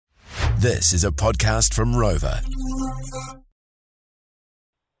This is a podcast from Rover.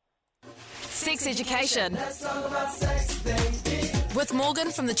 Sex Education with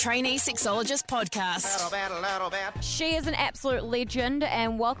Morgan from the Trainee Sexologist podcast. She is an absolute legend,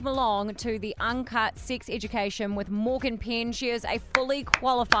 and welcome along to the Uncut Sex Education with Morgan Penn. She is a fully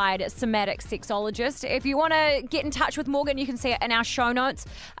qualified somatic sexologist. If you want to get in touch with Morgan, you can see it in our show notes.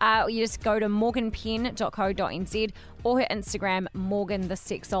 You just go to morganpenn.co.nz or her Instagram, Morgan the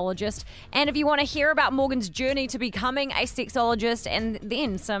Sexologist. And if you want to hear about Morgan's journey to becoming a sexologist and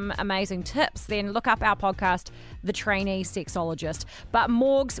then some amazing tips, then look up our podcast, The Trainee Sexologist. But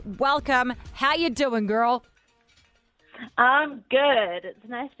Morgs, welcome. How you doing, girl? I'm good. It's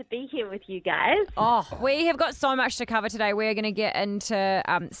nice to be here with you guys. Oh, we have got so much to cover today. We're going to get into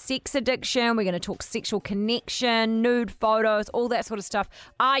sex addiction. We're going to talk sexual connection, nude photos, all that sort of stuff.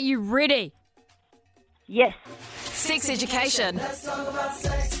 Are you ready? Yes. Sex Education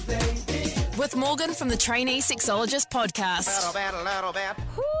with Morgan from the Trainee Sexologist podcast.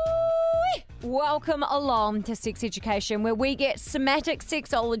 Whoo-wee. Welcome along to Sex Education, where we get somatic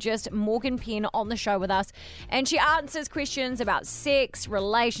sexologist Morgan Penn on the show with us, and she answers questions about sex,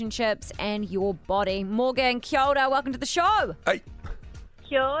 relationships, and your body. Morgan, kia ora, welcome to the show. Hey.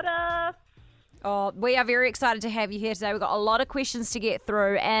 Kia ora. Oh, we are very excited to have you here today. We've got a lot of questions to get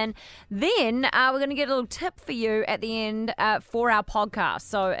through, and then we're going to get a little tip for you at the end for our podcast.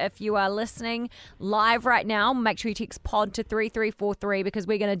 So if you are listening live right now, make sure you text POD to 3343 because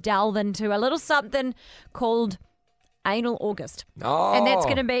we're going to delve into a little something called Anal August. Oh. And that's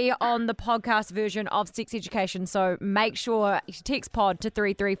going to be on the podcast version of Sex Education. So make sure you text POD to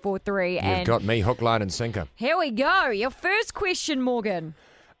 3343. You've got me hook, line and sinker. Here we go. Your first question, Morgan.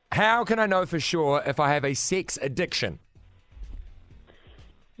 How can I know for sure if I have a sex addiction?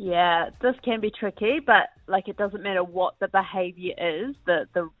 Yeah, this can be tricky, but it doesn't matter what the behaviour is.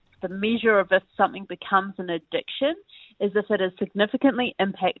 The measure of if something becomes an addiction is if it is significantly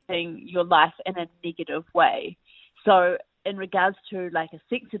impacting your life in a negative way. So in regards to a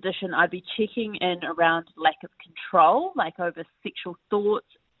sex addiction, I'd be checking in around lack of control, over sexual thoughts,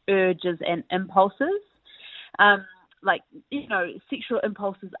 urges and impulses. Sexual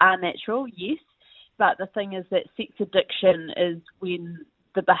impulses are natural, yes, but the thing is that sex addiction is when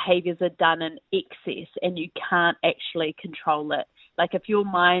the behaviours are done in excess and you can't actually control it. If your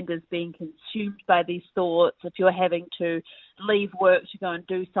mind is being consumed by these thoughts, if you're having to leave work to go and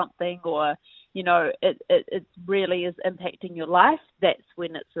do something, or, it really is impacting your life, that's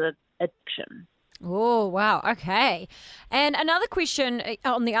when it's an addiction. Oh, wow. Okay. And another question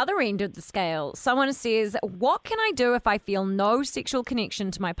on the other end of the scale. Someone says, what can I do if I feel no sexual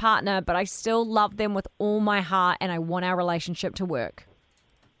connection to my partner, but I still love them with all my heart and I want our relationship to work?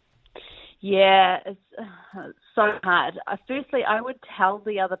 Yeah, it's so hard. Firstly, I would tell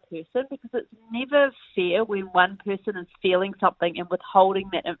the other person, because it's never fair when one person is feeling something and withholding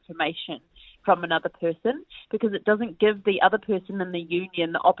that information from another person, because it doesn't give the other person in the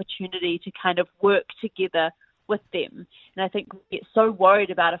union the opportunity to kind of work together with them. And I think we get so worried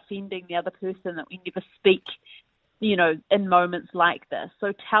about offending the other person that we never speak, in moments like this.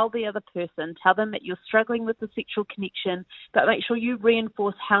 So tell the other person, tell them that you're struggling with the sexual connection, but make sure you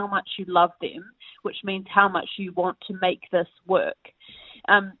reinforce how much you love them, which means how much you want to make this work.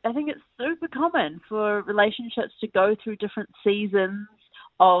 I think it's super common for relationships to go through different seasons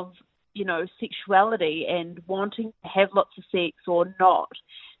of sexuality and wanting to have lots of sex or not.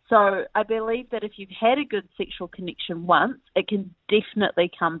 So I believe that if you've had a good sexual connection once, it can definitely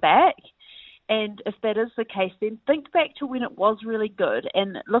come back. And if that is the case, then think back to when it was really good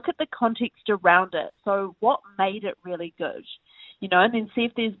and look at the context around it. So what made it really good? And then see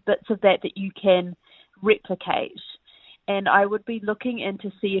if there's bits of that you can replicate. And I would be looking in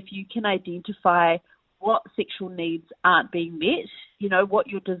to see if you can identify what sexual needs aren't being met, what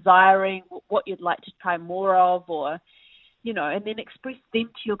you're desiring, what you'd like to try more of, or, and then express them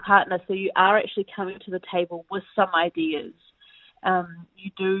to your partner so you are actually coming to the table with some ideas.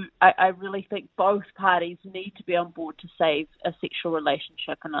 I really think both parties need to be on board to save a sexual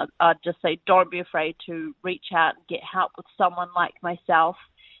relationship, and I'd just say don't be afraid to reach out and get help with someone like myself,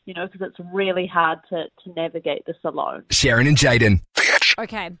 because it's really hard to navigate this alone. Sharon and Jaden.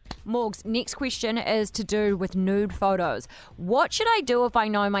 Okay, Morgs, next question is to do with nude photos. What should I do if I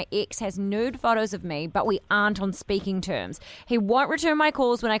know my ex has nude photos of me, but we aren't on speaking terms? He won't return my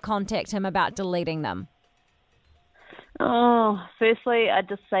calls when I contact him about deleting them. Oh, firstly, I'd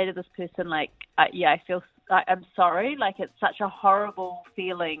just say to this person, I'm sorry. It's such a horrible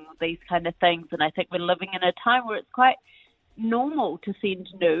feeling, these kind of things. And I think we're living in a time where it's quite normal to send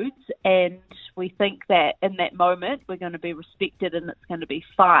nudes, and we think that in that moment we're going to be respected and it's going to be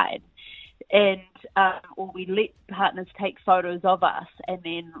fine. or we let partners take photos of us, and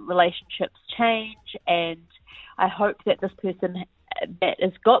then relationships change. And I hope that this person that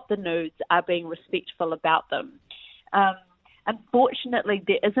has got the nudes are being respectful about them. Unfortunately,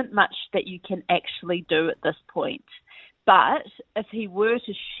 there isn't much that you can actually do at this point. But if he were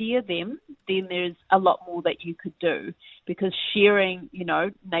to share them, then there's a lot more that you could do, because sharing,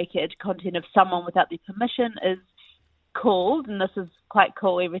 naked content of someone without their permission is called, and this is quite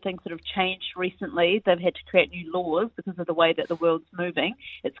cool, everything's sort of changed recently. They've had to create new laws because of the way that the world's moving.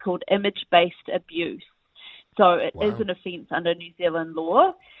 It's called image-based abuse. So it is an offence under New Zealand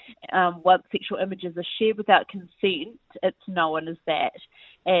law. Once sexual images are shared without consent, it's known as that.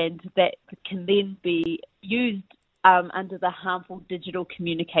 And that can then be used under the Harmful Digital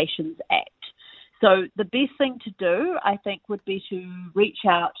Communications Act. So the best thing to do, I think, would be to reach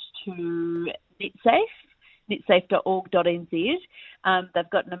out to netsafe.org.nz. They've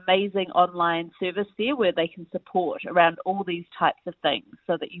got an amazing online service there where they can support around all these types of things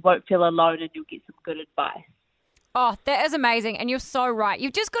so that you won't feel alone and you'll get some good advice. Oh, that is amazing. And you're so right.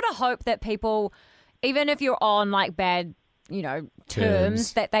 You've just got to hope that people, even if you're on bad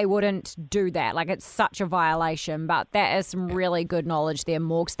terms, that they wouldn't do that. It's such a violation, but that is some really good knowledge there,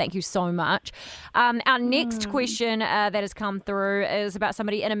 Morgs. Thank you so much. Our next question that has come through is about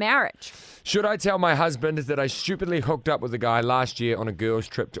somebody in a marriage. Should I tell my husband that I stupidly hooked up with a guy last year on a girls'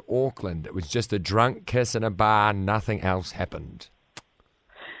 trip to Auckland? It was just a drunk kiss in a bar. Nothing else happened.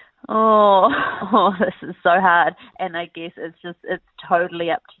 Oh, this is so hard. And I guess it's totally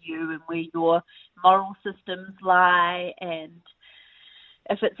up to you and where your moral systems lie, and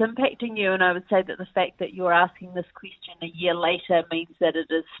if it's impacting you. And I would say that the fact that you're asking this question a year later means that it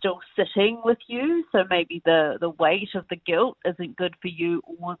is still sitting with you. So maybe the weight of the guilt isn't good for you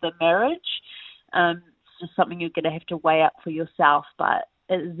or the marriage. It's just something you're going to have to weigh up for yourself. But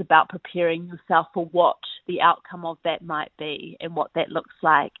it is about preparing yourself for what the outcome of that might be and what that looks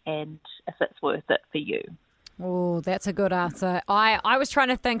like, and if it's worth it for you. Oh, that's a good answer. I was trying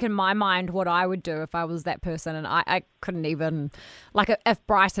to think in my mind what I would do if I was that person, and I couldn't even, if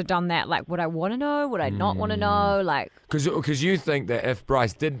Bryce had done that, would I want to know? Would I not want to know? Because you think that if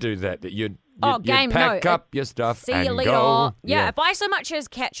Bryce did do that you'd game, pack up your stuff see and you later. go. Yeah, if I so much as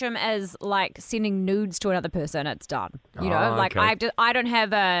catch him as sending nudes to another person, it's done. Okay. I don't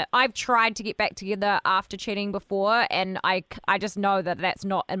have I've tried to get back together after cheating before, and I just know that that's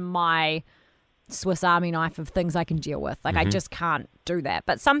not in my Swiss Army knife of things I can deal with. I just can't do that.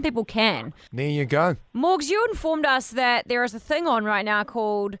 But some people can. There you go. Morgs, you informed us that there is a thing on right now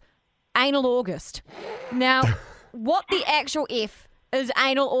called Anal August. Now, what the actual F is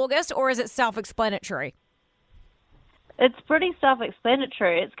Anal August, or is it self-explanatory? It's pretty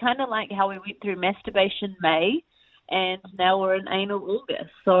self-explanatory. It's kind of like how we went through Masturbation May, and now we're in Anal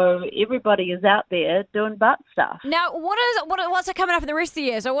August. So everybody is out there doing butt stuff. Now, what's coming up in the rest of the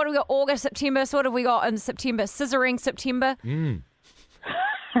year? So what have we got? August, September. So what have we got in September? Scissoring September.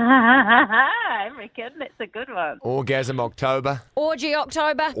 I reckon that's a good one. Orgasm October. Orgy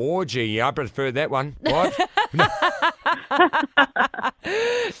October. Orgy, I prefer that one. What?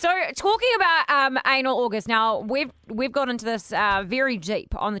 So talking about Anal August, now we've got into this very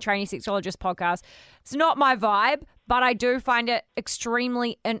deep on the Trainee Sexologist podcast. It's not my vibe, but I do find it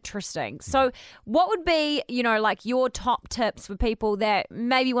extremely interesting. So what would be, your top tips for people that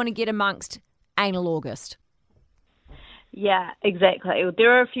maybe want to get amongst Anal August? Yeah, exactly.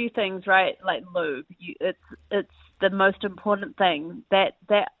 There are a few things, right? Like lube. It's the most important thing. That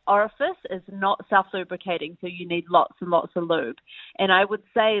orifice is not self-lubricating, so you need lots and lots of lube. And I would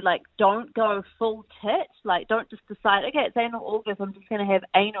say, don't go full tit. Don't just decide, okay, it's Anal August, I'm just going to have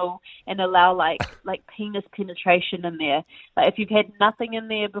anal and allow like penis penetration in there. If you've had nothing in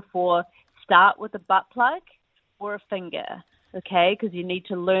there before, start with a butt plug or a finger, okay? Because you need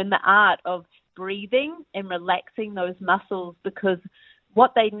to learn the art of breathing and relaxing those muscles, because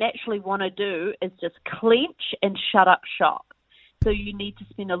what they naturally want to do is just clench and shut up shop. So you need to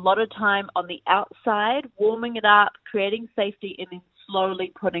spend a lot of time on the outside, warming it up, creating safety, and then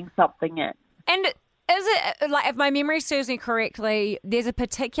slowly putting something in. And is it, if my memory serves me correctly, there's a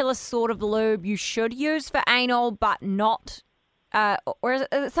particular sort of lube you should use for anal, but not... or is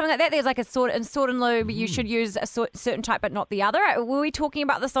it something like that? There's a sort of lube you should use a certain type, but not the other. Were we talking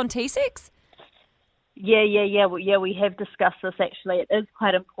about this on T6? Yeah. Well, we have discussed this actually. It is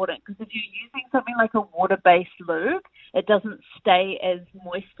quite important, because if you're using something like a water-based lube, it doesn't stay as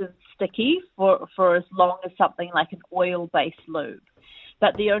moist and sticky for as long as something like an oil-based lube.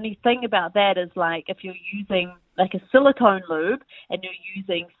 But the only thing about that is, if you're using a silicone lube and you're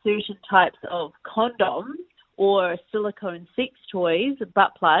using certain types of condoms or silicone sex toys,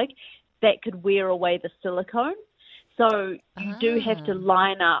 butt plug, that could wear away the silicone. So you do have to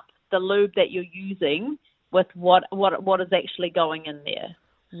line up the lube that you're using with what is actually going in there.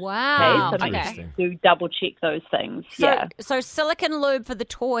 Wow. Okay, so make sure you do double check those things. So silicone lube for the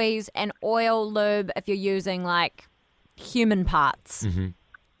toys and oil lube if you're using like human parts.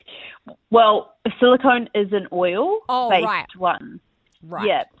 Mm-hmm. Well, silicone is an oil-based one. Right.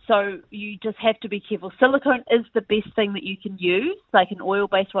 Yeah, so you just have to be careful. Silicone is the best thing that you can use. Like an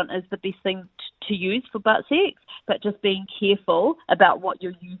oil-based one is the best thing to use for butt sex, but just being careful about what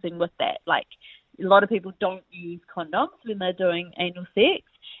you're using with that. Like a lot of people don't use condoms when they're doing anal sex,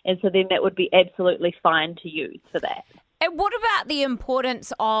 and so then that would be absolutely fine to use for that. And what about the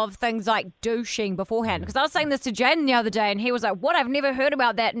importance of things like douching beforehand? Because I was saying this to Jaden the other day, and he was like, "What? I've never heard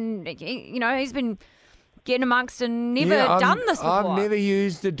about that." And he's been getting amongst and never done this before. I've never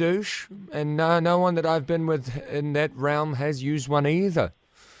used a douche, and no one that I've been with in that realm has used one either.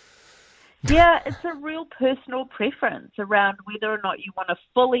 Yeah, it's a real personal preference around whether or not you want to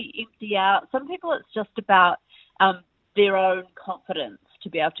fully empty out. Some people, it's just about their own confidence to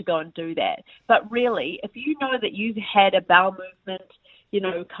be able to go and do that. But really, if you know that you've had a bowel movement,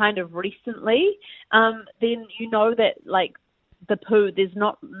 kind of recently, then you know that, like, the poo, there's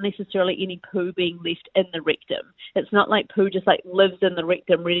not necessarily any poo being left in the rectum. It's not like poo just like lives in the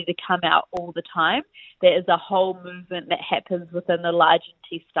rectum ready to come out all the time. There is a whole movement that happens within the large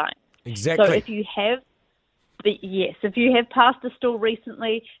intestine. Exactly. So if you have passed a stool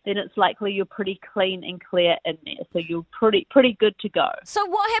recently, then it's likely you're pretty clean and clear in there. So you're pretty good to go. So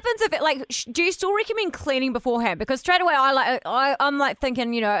what happens if do you still recommend cleaning beforehand? Because straight away I'm like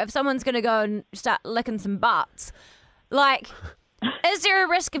thinking, if someone's going to go and start licking some butts, like, is there a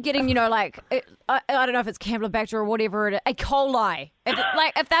risk of getting, I don't know if it's Campylobacter or whatever, E. coli?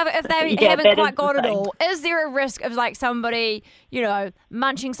 If they haven't quite got it all, is there a risk of like somebody,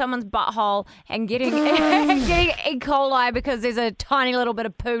 munching someone's butthole and getting E. coli because there's a tiny little bit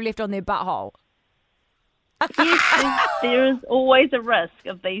of poo left on their butthole? Yes, there is always a risk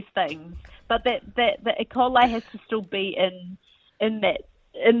of these things, but that E. coli has to still be in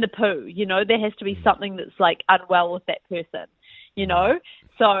the poo. There has to be something that's like unwell with that person.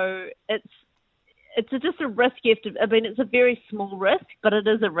 So it's just a risk you have to. I mean, it's a very small risk, but it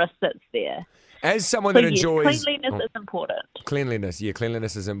is a risk that's there. As someone that enjoys cleanliness is important. Cleanliness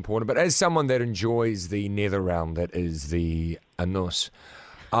is important. But as someone that enjoys the nether realm that is the anus,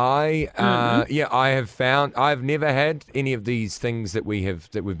 I have found I've never had any of these things that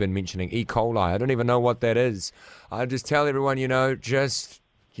we've been mentioning. E. coli. I don't even know what that is. I just tell everyone,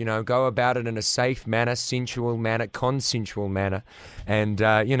 go about it in a safe manner, sensual manner, consensual manner, and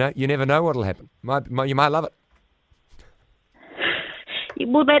you never know what'll happen. You might love it.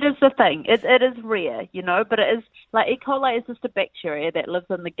 Well, that is the thing. It is rare, but it is like E. coli is just a bacteria that lives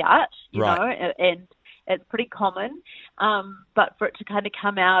in the gut, you know, and it's pretty common. But for it to kind of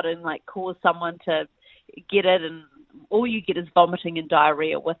come out and like cause someone to get it, and all you get is vomiting and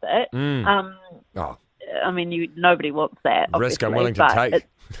diarrhea with it. I mean, nobody wants that. Risk I'm willing to take.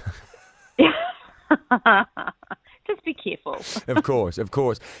 Just be careful. Of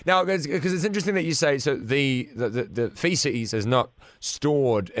course. Now, because it's interesting that you say so. The feces is not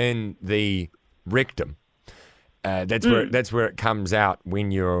stored in the rectum. That's where it comes out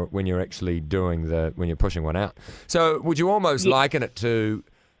when you're actually when you're pushing one out. So, would you almost liken it to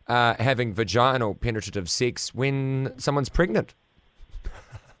having vaginal penetrative sex when someone's pregnant?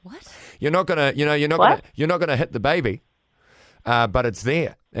 What? You're not gonna hit the baby, but it's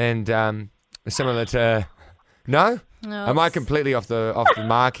there, and similar to no. Am I completely off the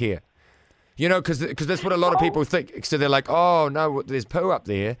mark here? Because that's what a lot of people think. So they're like, oh no, there's poo up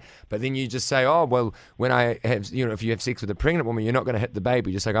there, but then you just say, oh well, when I have, if you have sex with a pregnant woman, you're not going to hit the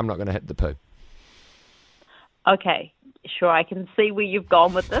baby. Just like I'm not going to hit the poo. Okay. Sure, I can see where you've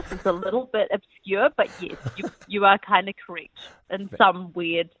gone with this. It's a little bit obscure, but yes, you are kind of correct. In some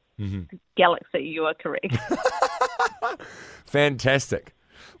weird galaxy, you are correct. Fantastic.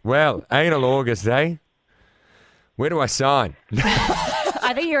 Well, anal August, eh? Where do I sign?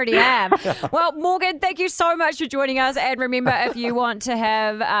 I think you already have. Well, Morgan, thank you so much for joining us. And remember, if you want to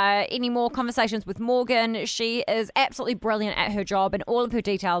have any more conversations with Morgan, she is absolutely brilliant at her job, and all of her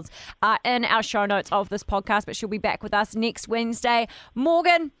details are in our show notes of this podcast. But she'll be back with us next Wednesday.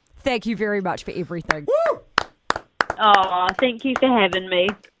 Morgan, thank you very much for everything. Woo! Oh, thank you for having me.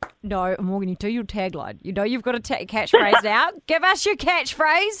 No, Morgan, you do your tagline. You've got a catchphrase now. Give us your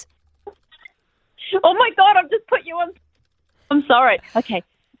catchphrase. Oh my God, I've just put you on. I'm sorry. Okay,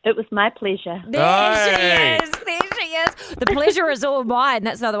 it was my pleasure. There she is. yes. The pleasure is all mine.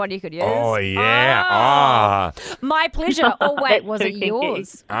 That's another one you could use. Oh, yeah. My pleasure. Oh, wait, was That's it too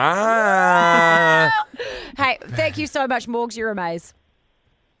yours? Hey, thank you so much, Morgs. You're amazing.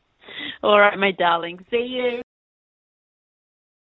 All right, my darling. See you.